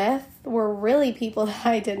friends with were really people that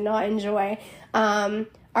I did not enjoy.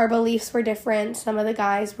 Our beliefs were different. Some of the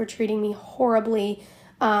guys were treating me horribly,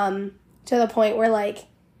 to the point where, like,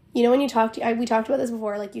 you know, when you we talked about this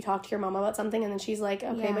before, like, you talk to your mom about something and then she's like,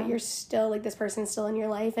 okay, but you're still, like, this person's still in your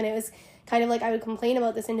life. And it was kind of like I would complain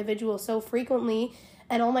about this individual so frequently,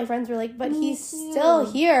 and all my friends were like, but he's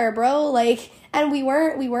still here, bro. Like, and we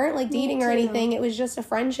weren't like dating or anything. It was just a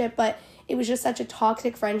friendship, but it was just such a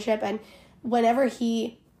toxic friendship. And whenever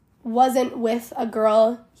he wasn't with a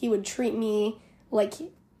girl, he would treat me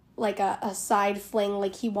like a side fling,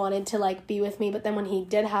 like he wanted to, like, be with me. But then when he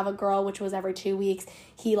did have a girl, which was every 2 weeks,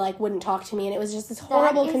 he, like, wouldn't talk to me, and it was just this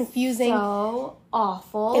horrible, confusing, so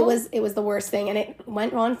awful. It was the worst thing, and it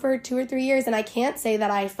went on for 2 or 3 years, and I can't say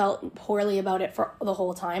that I felt poorly about it for the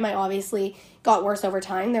whole time. I obviously got worse over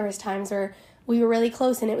time. There was times where we were really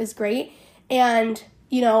close and it was great. And,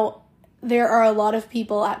 you know, there are a lot of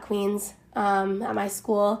people at Queen's, at my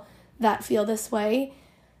school, that feel this way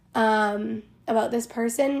about this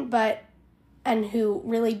person, and who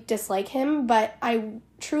really dislike him, but I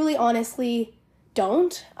truly, honestly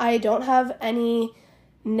don't. I don't have any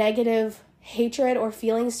negative hatred or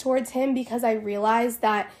feelings towards him, because I realized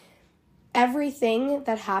that everything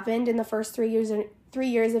that happened in the first 3 years of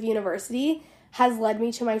university has led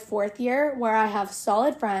me to my 4th year where I have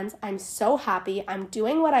solid friends. I'm so happy. I'm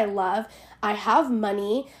doing what I love. I have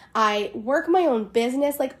money. I work my own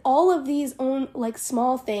business. Like, all of these own, like,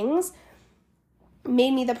 small things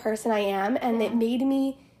made me the person I am, and it made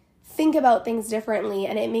me think about things differently,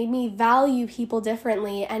 and it made me value people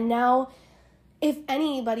differently. And now, if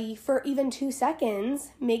anybody for even 2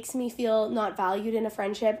 seconds makes me feel not valued in a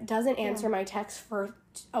friendship, doesn't answer my text for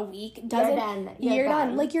a week, doesn't, you're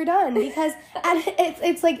done. Like, you're done. Because, and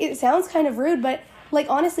it's like, it sounds kind of rude, but, like,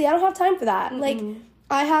 honestly, I don't have time for that. Like,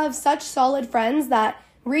 I have such solid friends that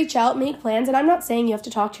reach out, make plans, and I'm not saying you have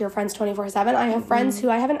to talk to your friends 24/7. I have friends who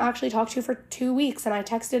I haven't actually talked to for 2 weeks, and I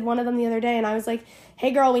texted one of them the other day, and I was like,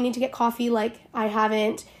 hey girl, we need to get coffee. Like, I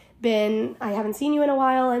haven't seen you in a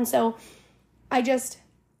while. And so I just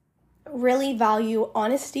really value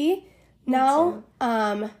honesty now.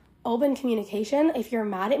 Open communication. If you're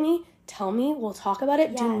mad at me, tell me. We'll talk about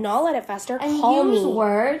it. Do not let it fester. And call me.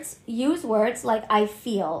 Use words like I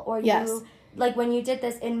feel, or you, like, when you did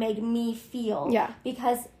this, it made me feel. Yeah.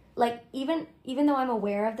 Because, like, even though I'm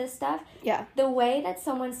aware of this stuff, the way that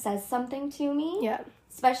someone says something to me,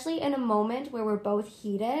 especially in a moment where we're both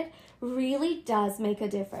heated, really does make a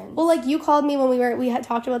difference. Well, like, you called me when we had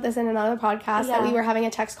talked about this in another podcast, that we were having a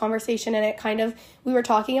text conversation, and it kind of, we were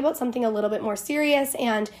talking about something a little bit more serious,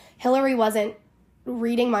 and Hillary wasn't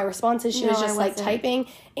reading my responses. She was just like typing,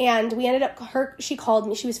 and we ended up, she called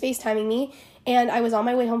me, she was FaceTiming me, and I was on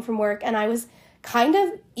my way home from work, and I was kind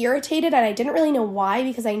of irritated, and I didn't really know why,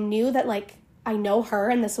 because I knew that, like, I know her,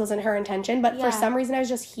 and this wasn't her intention, but for some reason I was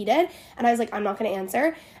just heated, and I was like, I'm not going to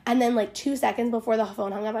answer. And then, like, 2 seconds before the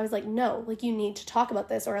phone hung up, I was like, no, like, you need to talk about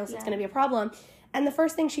this, or else it's going to be a problem. And the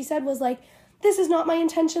first thing she said was, like, this is not my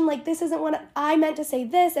intention, like, this isn't what I meant to say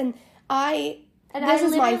this, and I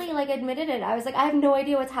literally, like, admitted it. I was like, I have no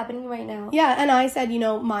idea what's happening right now. Yeah, and I said, you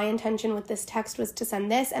know, my intention with this text was to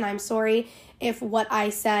send this, and I'm sorry if what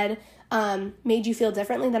I said made you feel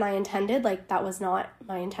differently than I intended. Like, that was not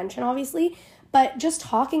my intention, obviously. But just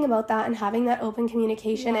talking about that and having that open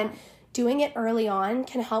communication and doing it early on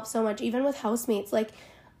can help so much, even with housemates. Like,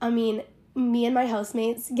 I mean, me and my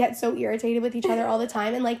housemates get so irritated with each other all the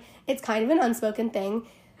time, and, like, it's kind of an unspoken thing.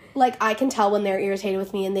 Like, I can tell when they're irritated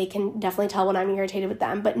with me, and they can definitely tell when I'm irritated with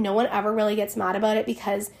them, but no one ever really gets mad about it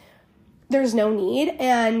because there's no need.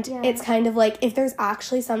 And it's kind of like, if there's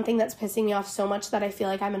actually something that's pissing me off so much that I feel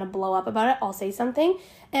like I'm gonna blow up about it, I'll say something.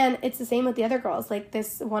 And it's the same with the other girls. Like,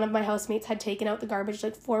 one of my housemates had taken out the garbage,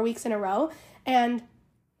 like, 4 weeks in a row, and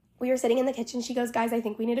we were sitting in the kitchen. She goes, guys, I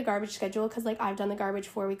think we need a garbage schedule, because, like, I've done the garbage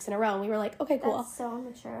 4 weeks in a row. And we were like, okay, cool. That's so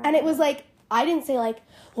mature. And it was like, I didn't say, like,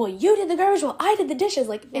 well, you did the garbage, well, I did the dishes.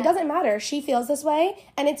 Like, it doesn't matter. She feels this way,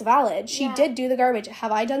 and it's valid. She did do the garbage.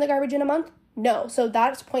 Have I done the garbage in a month? No. So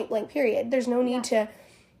that's point blank, period. There's no need to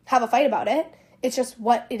have a fight about it. It's just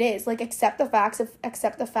what it is. Like, accept the facts,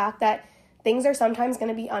 accept the fact that things are sometimes going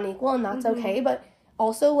to be unequal, and that's okay. But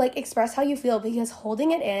also, like, express how you feel, because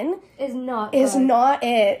holding it in is not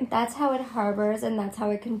it. That's how it harbors, and that's how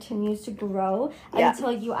it continues to grow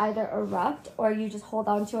until you either erupt or you just hold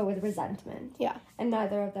on to it with resentment. Yeah. And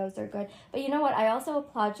neither of those are good. But you know what? I also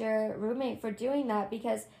applaud your roommate for doing that,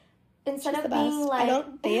 because instead of being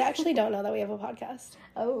like... They actually don't know that we have a podcast.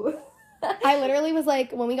 Oh. I literally was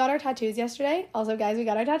like, when we got our tattoos yesterday, also, guys, we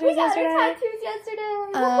got our tattoos yesterday.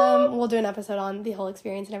 We'll do an episode on the whole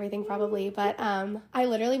experience and everything, probably, but I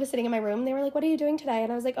literally was sitting in my room. They were like, what are you doing today?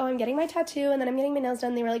 And I was like, oh, I'm getting my tattoo, and then I'm getting my nails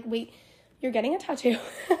done. They were like, wait, you're getting a tattoo?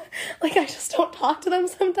 Like, I just don't talk to them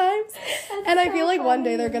sometimes. And I feel like one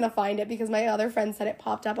day they're gonna find it, because my other friend said it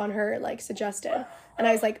popped up on her, like, suggested, and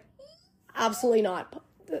I was like, absolutely not.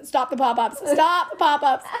 Stop the pop-ups. Stop the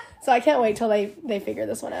pop-ups. So I can't wait till they figure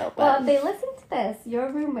this one out. But. Well, they listened to this. Your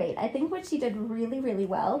roommate, I think what she did really, really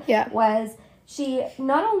well was she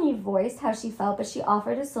not only voiced how she felt, but she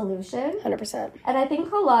offered a solution. 100%. And I think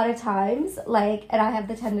a lot of times, like, and I have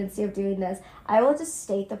the tendency of doing this, I will just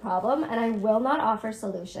state the problem, and I will not offer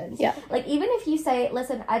solutions. Yeah. Like, even if you say,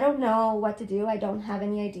 listen, I don't know what to do, I don't have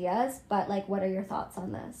any ideas, but, like, what are your thoughts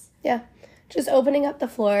on this? Yeah. Just opening up the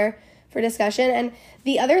floor for discussion. And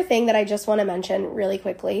the other thing that I just want to mention really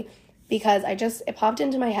quickly, because it popped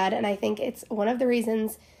into my head, and I think it's one of the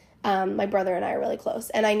reasons my brother and I are really close.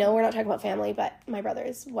 And I know we're not talking about family, but my brother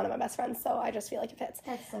is one of my best friends, so I just feel like it fits.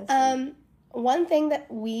 That's so sweet. One thing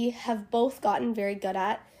that we have both gotten very good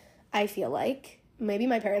at, I feel like, maybe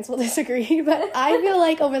my parents will disagree, but I feel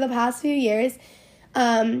like over the past few years,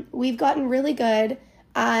 we've gotten really good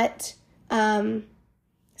at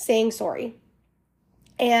saying sorry.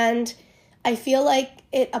 And I feel like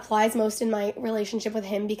it applies most in my relationship with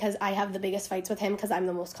him because I have the biggest fights with him because I'm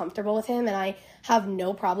the most comfortable with him, and I have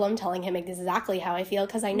no problem telling him exactly how I feel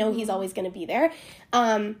because I know he's always going to be there.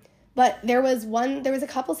 But there was a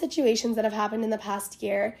couple situations that have happened in the past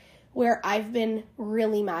year where I've been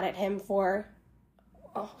really mad at him for,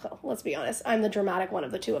 let's be honest, I'm the dramatic one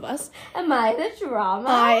of the two of us. Am I the drama?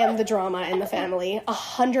 I am the drama in the family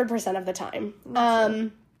 100% of the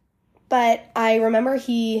time. But I remember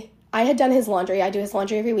I had done his laundry. I do his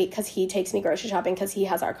laundry every week because he takes me grocery shopping because he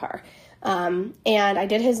has our car. And I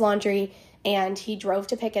did his laundry, and he drove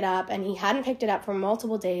to pick it up, and he hadn't picked it up for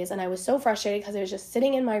multiple days, and I was so frustrated because it was just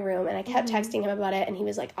sitting in my room, and I kept texting him about it, and he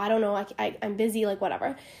was like, I don't know, I'm busy, like,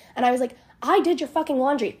 whatever. And I was like, I did your fucking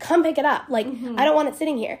laundry. Come pick it up. Like, I don't want it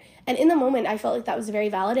sitting here. And in the moment, I felt like that was very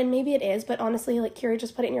valid, and maybe it is, but honestly, like, Kira,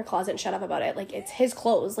 just put it in your closet and shut up about it. Like, it's his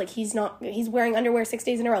clothes. Like, he's wearing underwear 6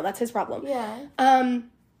 days in a row. That's his problem. Yeah.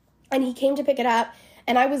 And he came to pick it up,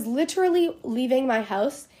 and I was literally leaving my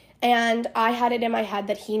house, and I had it in my head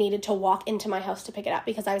that he needed to walk into my house to pick it up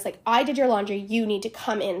because I was like, I did your laundry, you need to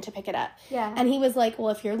come in to pick it up. Yeah. And he was like, well,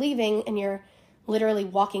 if you're leaving and you're literally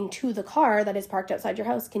walking to the car that is parked outside your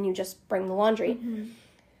house, can you just bring the laundry?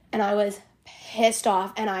 And I was pissed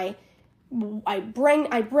off, and I bring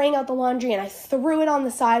out the laundry, and I threw it on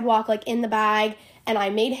the sidewalk, like, in the bag, and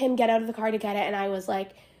I made him get out of the car to get it, and I was,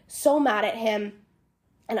 like, so mad at him.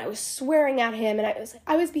 And I was swearing at him, and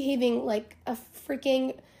I was behaving like a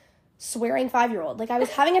freaking swearing 5-year-old. Like, I was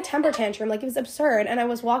having a temper tantrum. Like, it was absurd. And I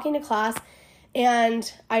was walking to class, and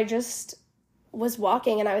I just was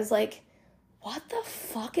walking, and I was like, what the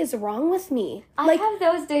fuck is wrong with me? I have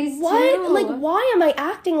those days too. Like, why am I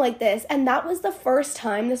acting like this? And that was the first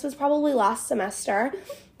time, this was probably last semester,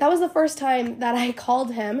 that was the first time that I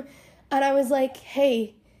called him, and I was like,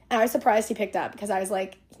 hey, and I was surprised he picked up because I was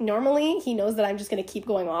like, normally he knows that I'm just going to keep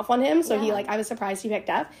going off on him. So I was surprised he picked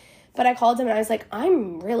up. But I called him and I was like,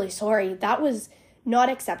 I'm really sorry. That was not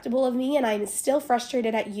acceptable of me. And I'm still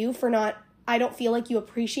frustrated at you for I don't feel like you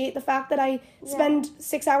appreciate the fact that I spend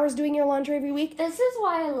 6 hours doing your laundry every week. This is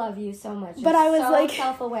why I love you so much. But I was so like,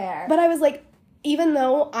 self-aware. But I was like, even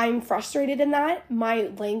though I'm frustrated in that, my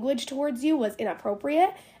language towards you was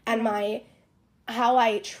inappropriate, and how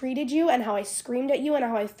I treated you and how I screamed at you and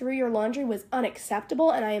how I threw your laundry was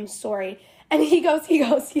unacceptable, and I am sorry. And he goes,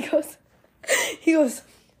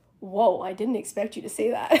 whoa, I didn't expect you to say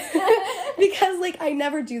that. Because, like, I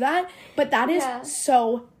never do that, but that is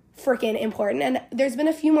so freaking important. And there's been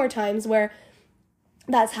a few more times where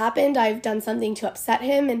that's happened. I've done something to upset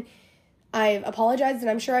him, and I've apologized, and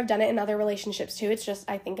I'm sure I've done it in other relationships too. It's just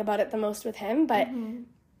I think about it the most with him, but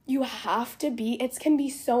you have to it can be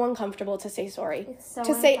so uncomfortable to say sorry. It's so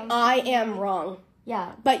to say I am wrong.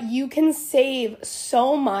 Yeah. But you can save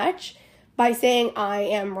so much by saying I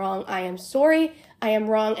am wrong, I am sorry, I am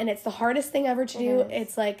wrong, and it's the hardest thing ever to do.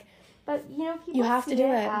 It's like, but people you have to do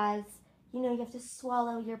it as, you have to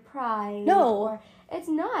swallow your pride. No. Or it's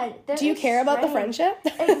not. Do you care about the friendship?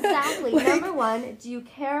 Exactly. Number one, do you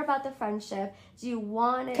care about the friendship? Do you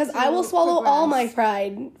want it? Because I will swallow all my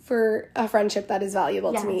pride for a friendship that is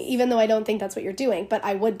valuable to me, even though I don't think that's what you're doing. But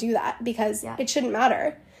I would do that because it shouldn't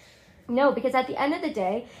matter. No, because at the end of the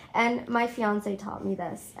day, and my fiance taught me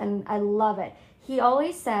this, and I love it. He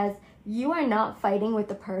always says, you are not fighting with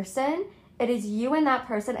the person. It is you and that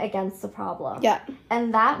person against the problem. Yeah.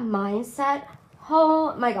 And that mindset,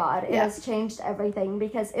 oh my God, it has changed everything.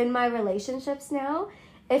 Because in my relationships now,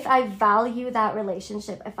 if I value that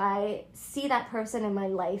relationship, if I see that person in my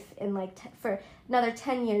life in for another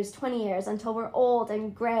 10 years, 20 years, until we're old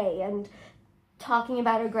and gray and talking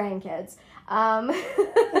about our grandkids.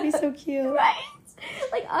 That'd be so cute. Right?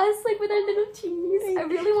 Like us, with our little teas. I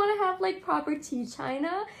really want to have proper tea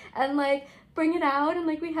china and bring it out and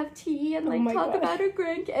we have tea and talk about our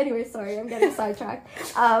grandkids. Anyway, sorry, I'm getting sidetracked.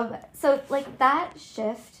 So that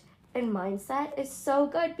shift in mindset is so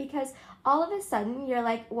good because all of a sudden you're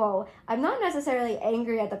like, whoa, I'm not necessarily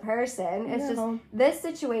angry at the person. It's just this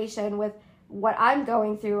situation with what I'm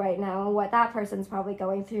going through right now and what that person's probably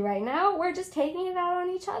going through right now, we're just taking it out on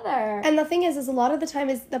each other. And the thing is a lot of the time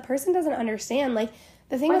is the person doesn't understand.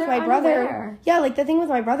 The thing with my brother, the thing with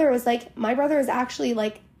my brother was my brother is actually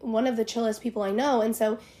one of the chillest people I know. And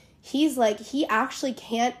so he's he actually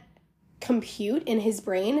can't compute in his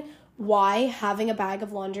brain why having a bag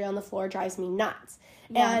of laundry on the floor drives me nuts.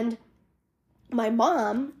 Yeah. And my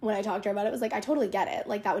mom, when I talked to her about it, was I totally get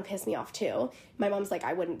it. That would piss me off too. My mom's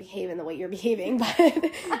I wouldn't behave in the way you're behaving, but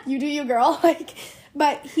you do you, girl.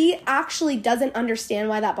 But he actually doesn't understand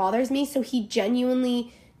why that bothers me, so he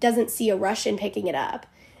genuinely doesn't see a rush in picking it up.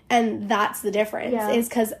 And that's the difference, is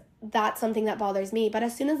because that's something that bothers me. But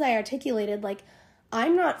as soon as I articulated, like,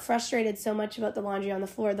 I'm not frustrated so much about the laundry on the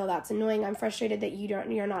floor, though that's annoying. I'm frustrated that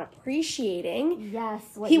you're not appreciating. Yes,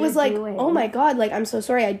 what he you're was like, doing. oh my God, like, I'm so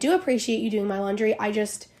sorry. I do appreciate you doing my laundry. I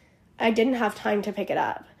didn't have time to pick it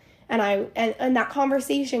up. And that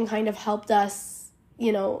conversation kind of helped us,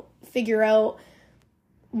 you know, figure out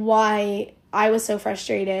why I was so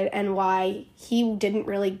frustrated and why he didn't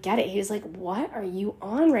really get it. He was like, what are you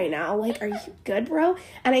on right now? Like, are you good, bro?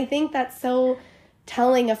 And I think that's so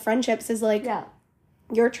telling of friendships is like,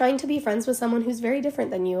 you're trying to be friends with someone who's very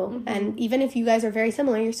different than you. Mm-hmm. And even if you guys are very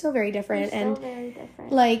similar, you're still very different. Very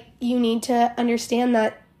different. Like, you need to understand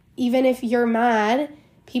that even if you're mad,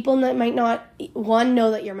 people that might not, one,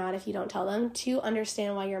 know that you're mad if you don't tell them. Two,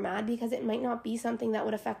 understand why you're mad because it might not be something that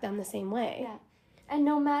would affect them the same way. Yeah. And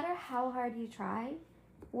no matter how hard you try,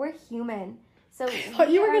 we're human. So I thought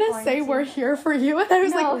you were going to say we're here for you. And I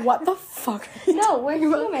was like, what the fuck? No, we're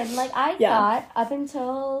human. Like, I thought up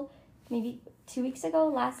until maybe 2 weeks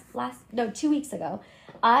ago, 2 weeks ago,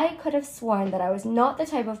 I could have sworn that I was not the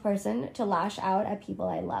type of person to lash out at people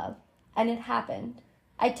I love. And it happened.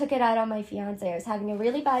 I took it out on my fiance. I was having a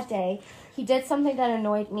really bad day. He did something that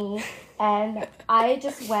annoyed me. And I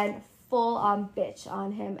just went full on bitch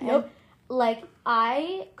on him. And like,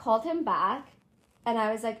 I called him back, and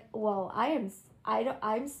I was like, "Whoa, I'm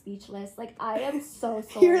speechless. Like, I am so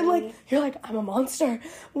sorry." You're like, I'm a monster.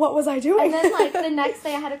 What was I doing? And then, like, the next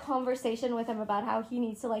day, I had a conversation with him about how he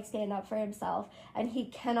needs to, like, stand up for himself, and he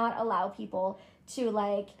cannot allow people to,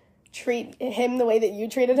 like, treat him the way that you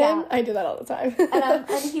treated him. I do that all the time.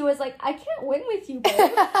 And he was like, I can't win with you, babe.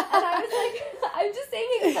 And I was like, I'm just saying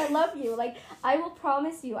it because I love you. Like, I will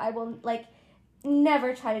promise you, I will, like,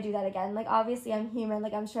 never try to do that again. Like, obviously I'm human.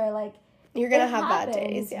 Like, I'm sure, like, you're gonna have bad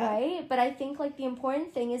days, right? But I think, like, the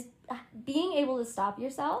important thing is being able to stop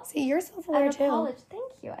yourself. See, you're self-aware too.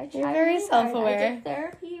 Thank you. You're very self-aware. I did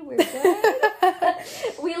therapy. We're good.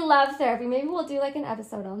 We love therapy. Maybe we'll do, like, an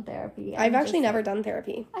episode on therapy. I've actually never done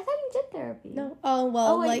therapy. I thought you did therapy. No. Oh,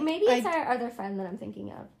 well, like, maybe it's our other friend that I'm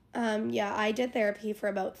thinking of. Yeah, I did therapy for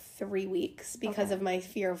about 3 weeks because of my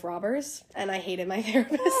fear of robbers, and I hated my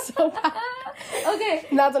therapist so bad. Okay.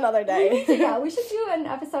 That's another day. We should do an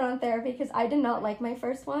episode on therapy because I did not like my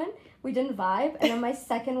first one. We didn't vibe, and then my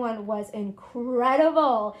second one was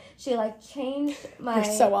incredible. She, like, changed my... We're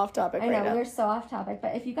so off topic right now. I know, we're so off topic,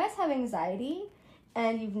 but if you guys have anxiety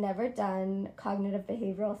and you've never done cognitive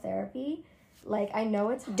behavioral therapy, like, I know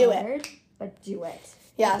it's hard, but do it.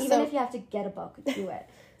 Yeah, like, even if you have to get a book, do it.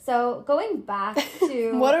 So going back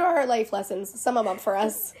to... What are our life lessons? Sum them up for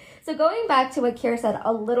us. So going back to what Kira said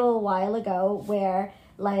a little while ago where,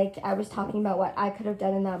 like, I was talking about what I could have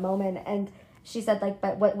done in that moment, and she said, like,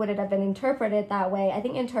 but what would it have been interpreted that way? I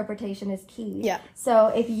think interpretation is key. Yeah. So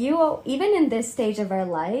if you, even in this stage of our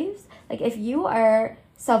lives, like, if you are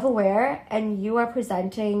self-aware and you are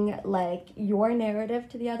presenting, like, your narrative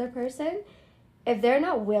to the other person... If they're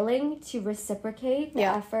not willing to reciprocate the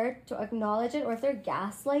effort, to acknowledge it, or if they're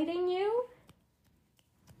gaslighting you,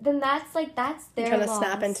 then that's their loss. Trying to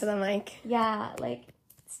snap into the mic. Yeah, like,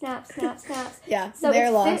 snaps. Yeah, so their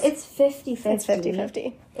loss. It's 50-50. It's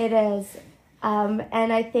 50-50. It is.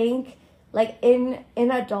 And I think, like, in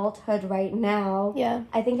adulthood right now,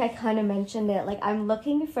 I think I kind of mentioned it. Like, I'm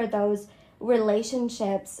looking for those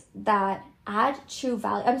relationships that add true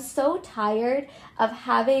value. I'm so tired of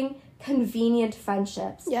having... convenient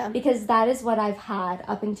friendships because that is what I've had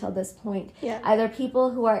up until this point. Either people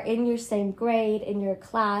who are in your same grade, in your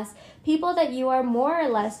class, people that you are more or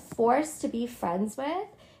less forced to be friends with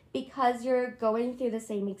because you're going through the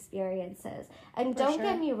same experiences. And don't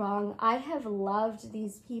get me wrong, I have loved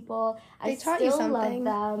these people. I still love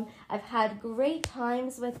them. I've had great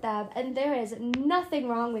times with them, and there is nothing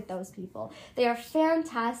wrong with those people. They are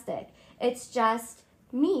fantastic. It's just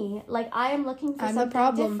me, like, I am looking for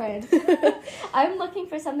something different. I'm looking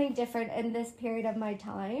for something different in this period of my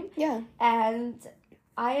time. And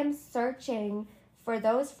I am searching for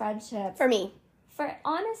those friendships. For me. For,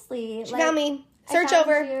 honestly, she found me. Search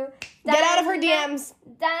over. Get out of her DMs.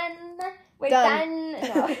 Done. We're done.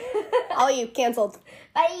 No. All you, canceled.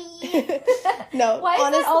 Bye. No, why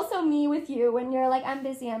honestly, is that also me with you when you're like, I'm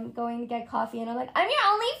busy, I'm going to get coffee, and I'm like, I'm your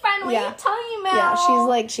only friend, what are you talking about? Yeah, she's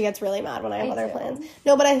like, she gets really mad when I have other plans.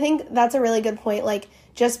 No, but I think that's a really good point, like,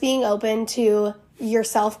 just being open to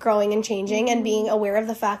yourself growing and changing and being aware of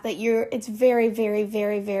the fact that it's very, very,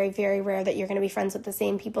 very, very, very rare that you're going to be friends with the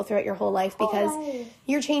same people throughout your whole life because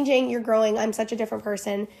you're changing, you're growing. I'm such a different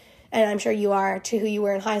person, and I'm sure you are, to who you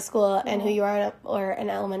were in high school and who you are in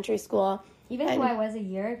elementary school. Even who I was a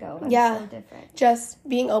year ago. I'm so different. Just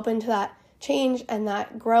being open to that change and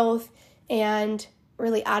that growth and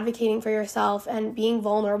really advocating for yourself and being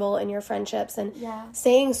vulnerable in your friendships and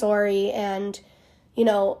saying sorry and, you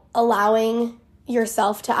know, allowing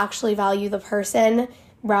yourself to actually value the person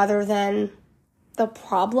rather than the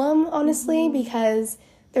problem, honestly, because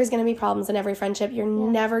there's going to be problems in every friendship. You're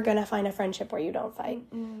never going to find a friendship where you don't fight,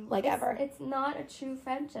 ever. It's not a true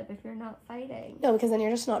friendship if you're not fighting. No, because then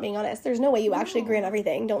you're just not being honest. There's no way you actually agree on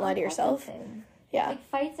everything. Don't lie to yourself. Everything. Yeah. Like,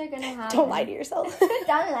 fights are going to happen. Don't lie to yourself. Don't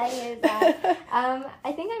lie to yourself.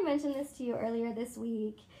 I think I mentioned this to you earlier this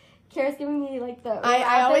week. Kira's giving me, like, the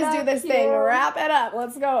I always do this thing. Wrap it up.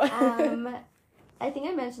 Let's go. I think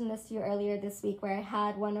I mentioned this to you earlier this week where I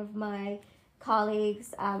had one of my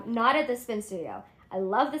colleagues, not at the spin studio. I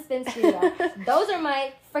love the spin studio. Those are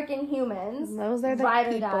my freaking humans. Those are the ride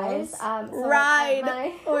peoples. Or dies.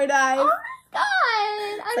 Ride or die. Oh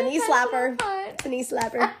my god! It's a knee slapper. It's a knee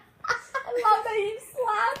slapper. I love that you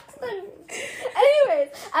slapped them. Anyways,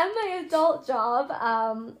 at my adult job,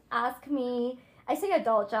 ask me. I say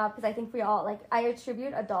adult job because I think we all, like, I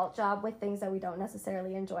attribute adult job with things that we don't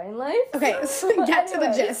necessarily enjoy in life. Okay, so get to the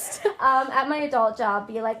gist. At my adult job,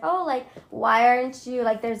 be like, oh, like, why aren't you,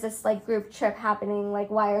 like, there's this, like, group trip happening, like,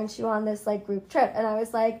 why aren't you on this, like, group trip? And I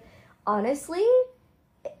was like, honestly,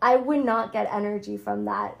 I would not get energy from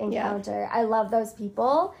that encounter. I love those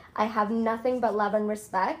people. I have nothing but love and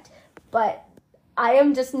respect, but I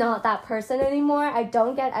am just not that person anymore. I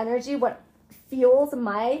don't get energy. What fuels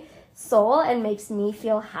my soul and makes me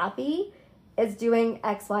feel happy is doing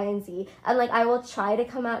X, Y, and Z. And, like, I will try to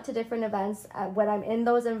come out to different events. When I'm in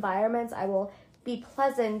those environments, I will be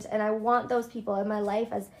pleasant, and I want those people in my life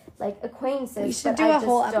as, like, acquaintances. We should do a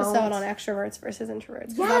whole episode on extroverts versus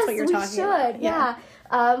introverts. Yes, that's what you're talking about.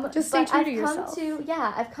 Yeah. Just stay true to yourself.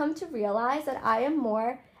 I've come to realize that I am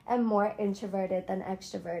more and more introverted than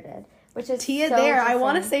extroverted. Which is Tia so there. I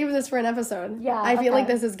want to save this for an episode. Yeah. I feel like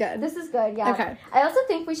this is good. This is good, yeah. Okay. I also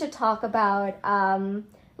think we should talk about,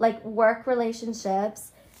 like, work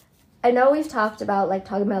relationships. I know we've talked about, like,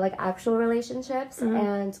 actual relationships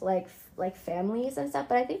and, like, families and stuff,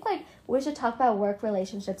 but I think, like, we should talk about work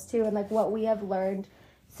relationships, too, and, like, what we have learned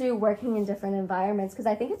through working in different environments, because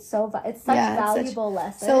I think it's such valuable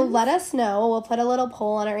lessons. So let us know. We'll put a little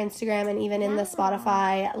poll on our Instagram and even in the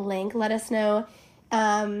Spotify link. Let us know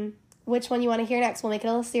which one you want to hear next. We'll make it a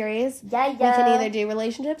little series. Yeah. We can either do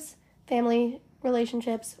relationships, family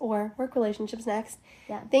relationships, or work relationships next.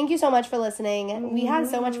 Yeah. Thank you so much for listening. We had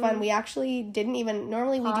so much fun. We actually didn't even,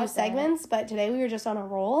 normally we do segments, but today we were just on a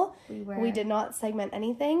roll. We did not segment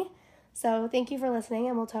anything. So thank you for listening,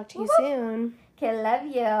 and we'll talk to you soon. Okay, love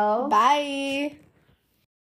you. Bye.